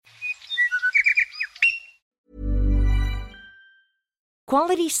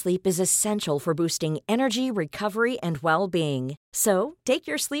Quality sleep is essential for boosting energy, recovery, and well-being. So, take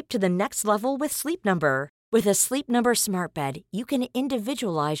your sleep to the next level with Sleep Number. With a Sleep Number smart bed, you can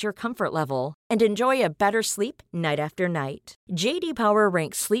individualize your comfort level and enjoy a better sleep night after night. J.D. Power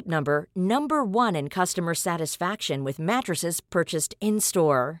ranks Sleep Number number one in customer satisfaction with mattresses purchased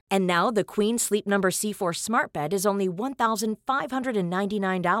in-store. And now the Queen Sleep Number C4 smart bed is only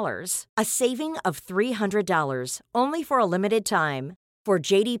 $1,599, a saving of $300, only for a limited time. For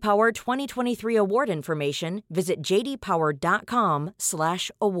J.D. Power 2023 award information, visit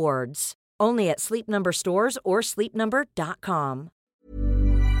jdpower.com/awards. Only at Sleep Number stores or sleepnumber.com.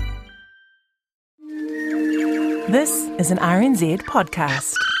 This is an RNZ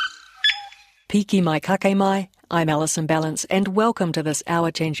podcast. Piki mai kake mai, I'm Alison Balance, and welcome to this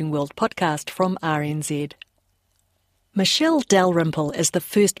Our Changing World podcast from RNZ. Michelle Dalrymple is the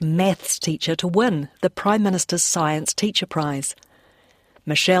first maths teacher to win the Prime Minister's Science Teacher Prize.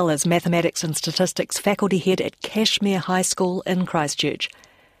 Michelle is Mathematics and Statistics faculty head at Cashmere High School in Christchurch.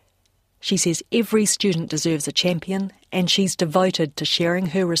 She says every student deserves a champion, and she's devoted to sharing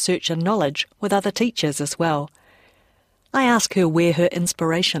her research and knowledge with other teachers as well. I ask her where her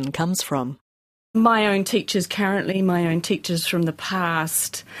inspiration comes from. My own teachers currently, my own teachers from the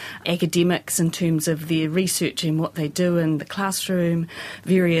past, academics in terms of their research and what they do in the classroom,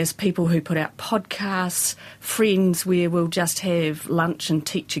 various people who put out podcasts, friends where we'll just have lunch and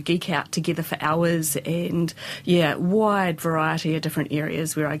teacher geek out together for hours, and wide variety of different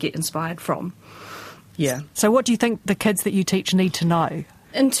areas where I get inspired from. Yeah. So what do you think the kids that you teach need to know?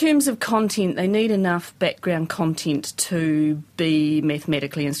 In terms of content, they need enough background content to be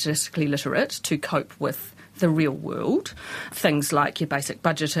mathematically and statistically literate to cope with the real world. Things like your basic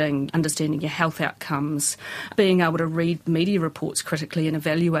budgeting, understanding your health outcomes, being able to read media reports critically and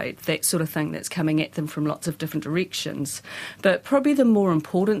evaluate that sort of thing that's coming at them from lots of different directions. But probably the more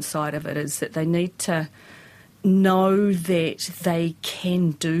important side of it is that they need to know that they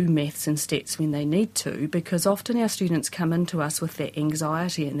can do maths and stats when they need to, because often our students come into us with that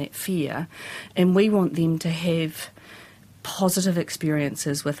anxiety and that fear, and we want them to have positive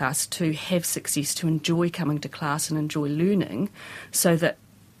experiences with us, to have success, to enjoy coming to class and enjoy learning, so that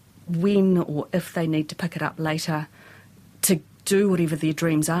when or if they need to pick it up later to do whatever their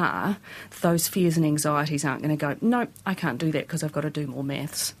dreams are, those fears and anxieties aren't going to go, no, I can't do that because I've got to do more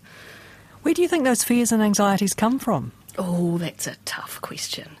maths. Where do you think those fears and anxieties come from? Oh, that's a tough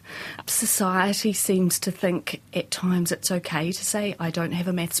question. Society seems to think at times it's okay to say, I don't have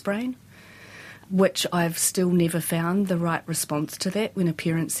a maths brain, which I've still never found the right response to that when a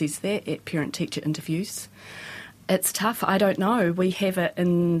parent says that at parent-teacher interviews. It's tough. I don't know. We have it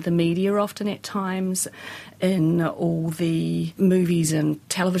in the media often at times, in all the movies and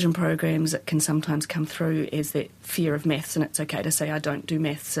television programs. It can sometimes come through as that fear of maths, and it's okay to say I don't do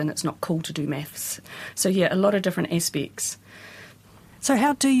maths and it's not cool to do maths. So a lot of different aspects. So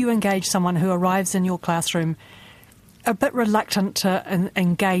how do you engage someone who arrives in your classroom a bit reluctant to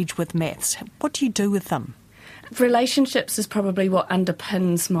engage with maths? What do you do with them? Relationships is probably what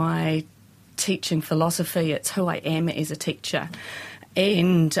underpins my teaching philosophy. It's who I am as a teacher,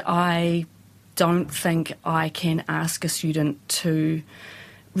 and I don't think I can ask a student to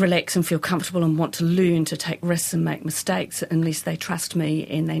relax and feel comfortable and want to learn, to take risks and make mistakes, unless they trust me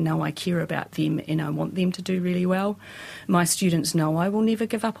and they know I care about them and I want them to do really well. My students know I will never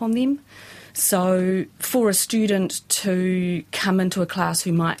give up on them. So for a student to come into a class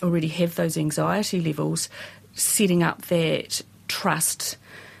who might already have those anxiety levels, setting up that trust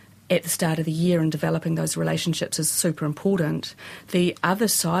at the start of the year and developing those relationships is super important. The other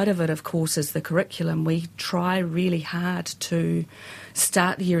side of it, of course, is the curriculum. We try really hard to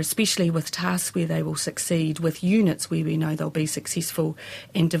start the year, especially with tasks where they will succeed, with units where we know they'll be successful,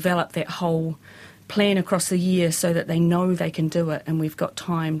 and develop that whole plan across the year so that they know they can do it, and we've got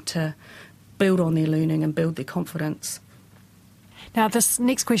time to build on their learning and build their confidence. Now, this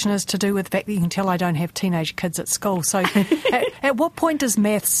next question is to do with the fact that you can tell I don't have teenage kids at school. So at what point does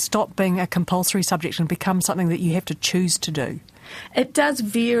maths stop being a compulsory subject and become something that you have to choose to do? It does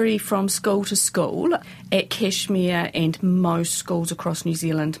vary from school to school. At Cashmere and most schools across New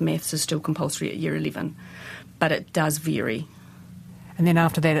Zealand, maths is still compulsory at year 11, but it does vary. And then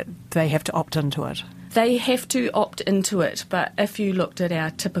after that, they have to opt into it? They have to opt into it, but if you looked at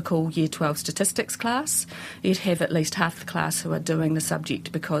our typical Year 12 statistics class, you'd have at least half the class who are doing the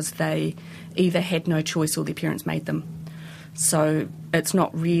subject because they either had no choice or their parents made them. So it's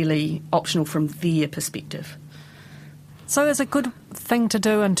not really optional from their perspective. So is a good thing to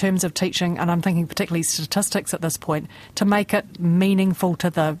do in terms of teaching, and I'm thinking particularly statistics at this point, to make it meaningful to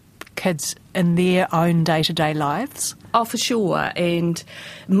the kids in their own day-to-day lives? Oh, for sure. And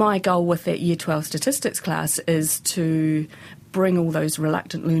my goal with that Year 12 statistics class is to bring all those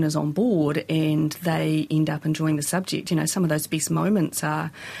reluctant learners on board and they end up enjoying the subject. You know, some of those best moments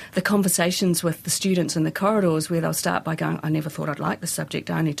are the conversations with the students in the corridors where they'll start by going, I never thought I'd like this subject,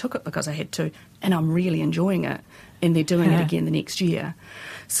 I only took it because I had to, and I'm really enjoying it. And they're doing it again the next year.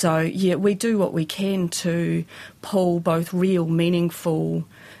 So, yeah, we do what we can to pull both real, meaningful,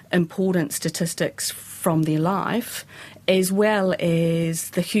 important statistics from their life, as well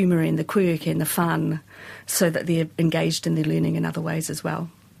as the humour and the quirk and the fun, so that they're engaged in their learning in other ways as well.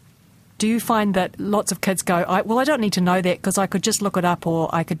 Do you find that lots of kids go, I don't need to know that because I could just look it up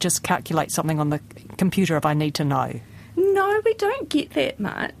or I could just calculate something on the computer if I need to know? No, we don't get that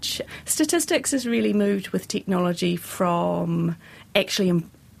much. Statistics has really moved with technology from actually,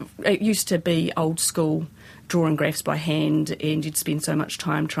 it used to be old school drawing graphs by hand and you'd spend so much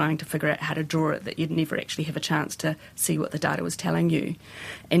time trying to figure out how to draw it that you'd never actually have a chance to see what the data was telling you.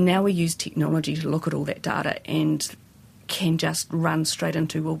 And now we use technology to look at all that data and can just run straight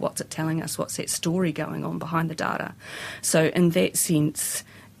into, well, what's it telling us? What's that story going on behind the data? So in that sense,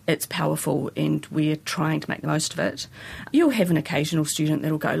 it's powerful and we're trying to make the most of it. You'll have an occasional student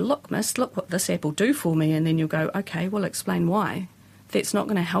that'll go, look, miss, look what this app will do for me, and then you'll go, okay, well, explain why. That's not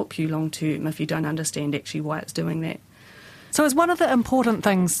going to help you long term if you don't understand actually why it's doing that. So is one of the important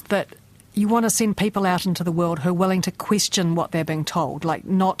things that you want to send people out into the world who are willing to question what they're being told, like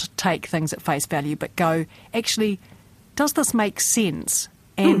not take things at face value, but go, actually, does this make sense?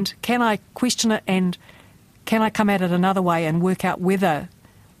 And can I question it and can I come at it another way and work out whether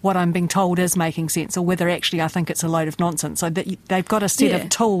what I'm being told is making sense or whether actually I think it's a load of nonsense? So that they've got a set of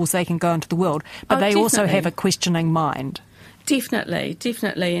tools they can go into the world, but they also have a questioning mind.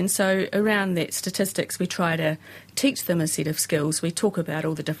 Definitely. And so around that statistics, we try to teach them a set of skills. We talk about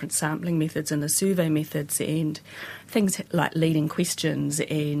all the different sampling methods and the survey methods and things like leading questions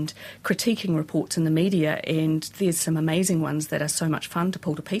and critiquing reports in the media. And there's some amazing ones that are so much fun to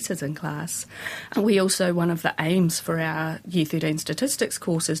pull to pieces in class. And we also, one of the aims for our Year 13 statistics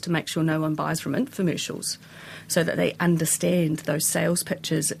course is to make sure no one buys from infomercials, so that they understand those sales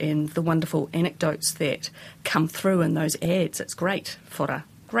pitches and the wonderful anecdotes that come through in those ads. It's great fodder.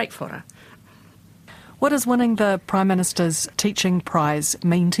 What does winning the Prime Minister's Teaching Prize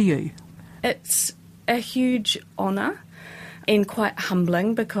mean to you? It's a huge honour and quite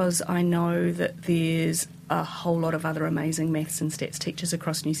humbling because I know that there's a whole lot of other amazing maths and stats teachers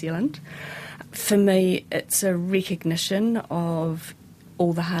across New Zealand. For me, it's a recognition of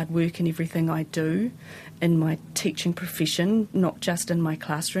all the hard work and everything I do in my teaching profession, not just in my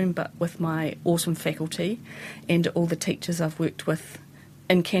classroom, but with my awesome faculty and all the teachers I've worked with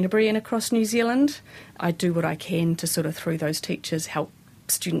in Canterbury and across New Zealand. I do what I can to sort of, through those teachers, help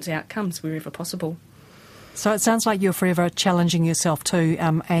students' outcomes wherever possible. So it sounds like you're forever challenging yourself too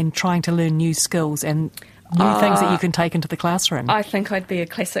and trying to learn new skills and new things that you can take into the classroom. I think I'd be a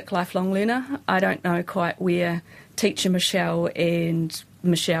classic lifelong learner. I don't know quite where teacher Michelle and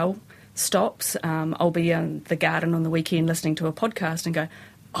Michelle stops. I'll be in the garden on the weekend listening to a podcast and go,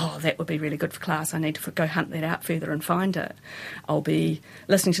 oh, that would be really good for class. I need to go hunt that out further and find it. I'll be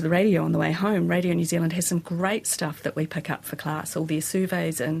listening to the radio on the way home. Radio New Zealand has some great stuff that we pick up for class, all their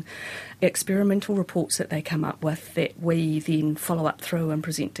surveys and experimental reports that they come up with that we then follow up through and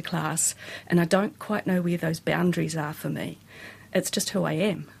present to class. And I don't quite know where those boundaries are for me. It's just who I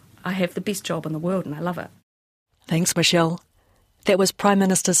am. I have the best job in the world and I love it. Thanks, Michelle. That was Prime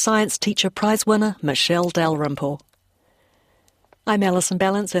Minister's Science Teacher Prize winner, Michelle Dalrymple. I'm Alison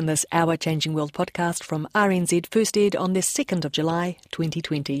Balance in this Our Changing World podcast from RNZ First Ed on the 2nd of July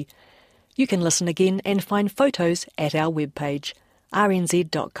 2020. You can listen again and find photos at our webpage,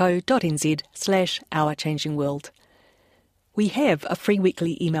 rnz.co.nz/ourchangingworld. We have a free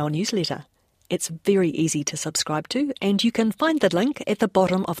weekly email newsletter. It's very easy to subscribe to and you can find the link at the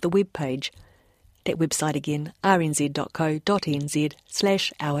bottom of the webpage. That website again,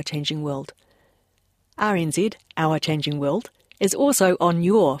 rnz.co.nz/ourchangingworld. RNZ, Our Changing World, is also on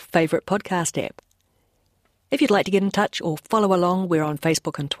your favourite podcast app. If you'd like to get in touch or follow along, we're on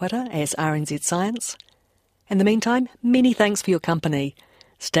Facebook and Twitter as RNZ Science. In the meantime, many thanks for your company.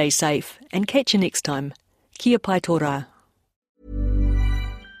 Stay safe and catch you next time. Kia pai tō rā.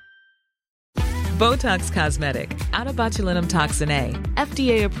 Botox Cosmetic, out of botulinum toxin A,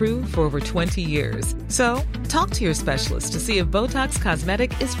 FDA approved for over 20 years. So, talk to your specialist to see if Botox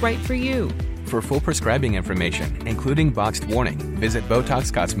Cosmetic is right for you. For full prescribing information, including boxed warning, visit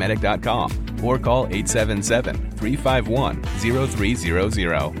BotoxCosmetic.com or call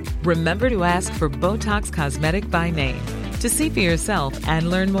 877-351-0300. Remember to ask for Botox Cosmetic by name. To see for yourself and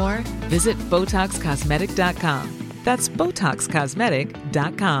learn more, visit BotoxCosmetic.com. That's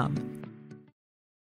BotoxCosmetic.com.